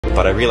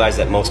But I realized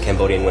that most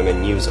Cambodian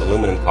women use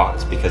aluminum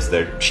pots because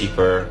they're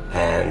cheaper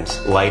and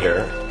lighter.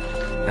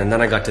 And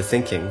then I got to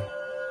thinking,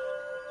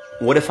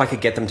 what if I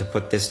could get them to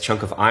put this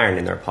chunk of iron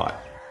in their pot?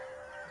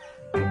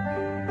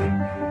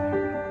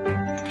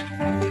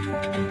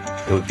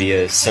 It would be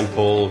a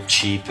simple,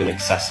 cheap, and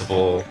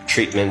accessible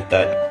treatment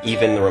that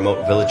even the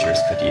remote villagers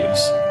could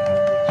use.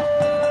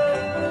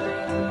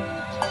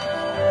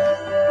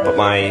 But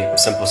my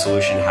simple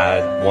solution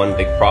had one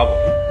big problem.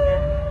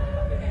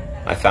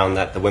 I found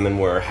that the women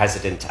were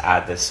hesitant to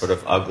add this sort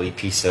of ugly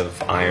piece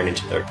of iron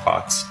into their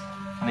pots.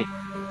 I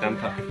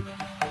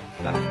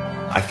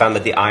found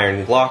that the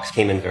iron blocks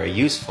came in very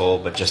useful,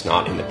 but just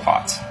not in the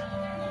pots.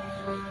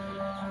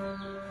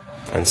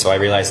 And so I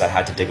realized I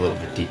had to dig a little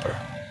bit deeper.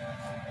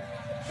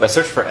 I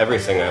searched for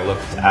everything. I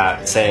looked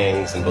at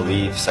sayings and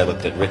beliefs, I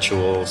looked at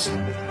rituals,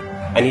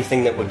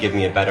 anything that would give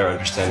me a better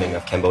understanding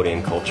of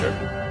Cambodian culture.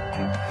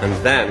 And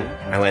then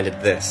I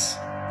landed this,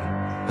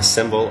 a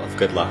symbol of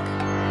good luck.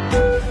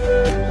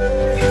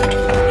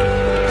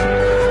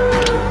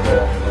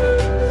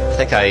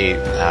 I think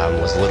I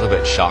was a little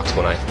bit shocked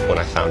when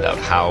I found out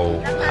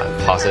how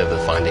positive the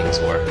findings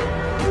were.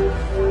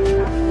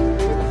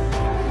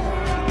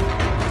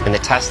 In the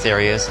test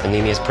areas,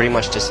 anemia has pretty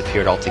much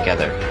disappeared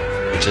altogether,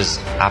 which is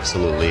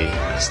absolutely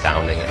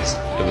astounding.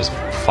 It was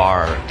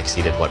far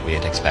exceeded what we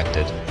had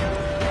expected.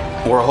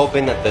 We're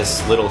hoping that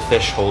this little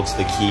fish holds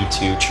the key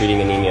to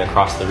treating anemia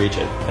across the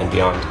region and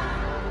beyond.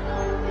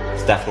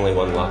 It's definitely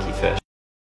one lucky fish.